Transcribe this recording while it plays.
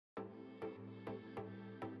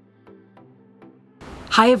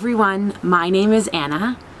Hi everyone, my name is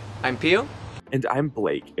Anna. I'm Pio. And I'm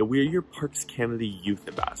Blake, and we're your Parks Canada Youth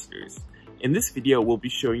Ambassadors. In this video, we'll be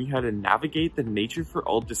showing you how to navigate the Nature for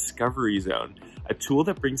All Discovery Zone, a tool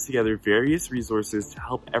that brings together various resources to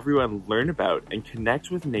help everyone learn about and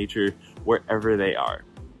connect with nature wherever they are.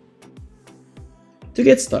 To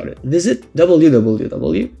get started, visit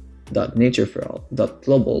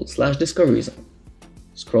www.natureforall.global/discovery zone.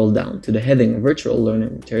 Scroll down to the heading Virtual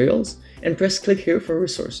Learning Materials and press click here for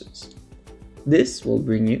resources. This will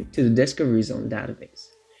bring you to the Discovery Zone database.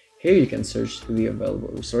 Here you can search through the available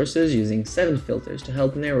resources using 7 filters to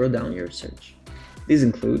help narrow down your search. These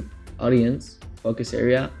include audience, focus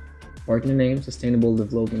area, partner name, sustainable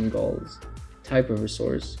development goals, type of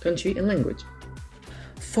resource, country, and language.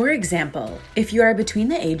 For example, if you are between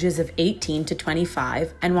the ages of 18 to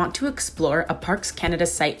 25 and want to explore a Parks Canada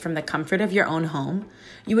site from the comfort of your own home,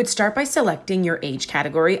 you would start by selecting your age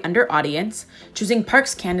category under Audience, choosing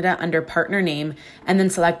Parks Canada under Partner Name, and then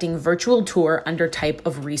selecting Virtual Tour under Type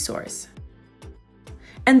of Resource.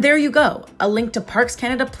 And there you go, a link to Parks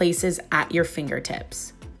Canada places at your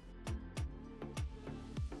fingertips.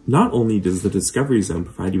 Not only does the Discovery Zone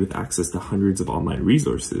provide you with access to hundreds of online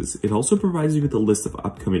resources, it also provides you with a list of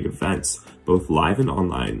upcoming events, both live and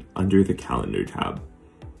online, under the Calendar tab.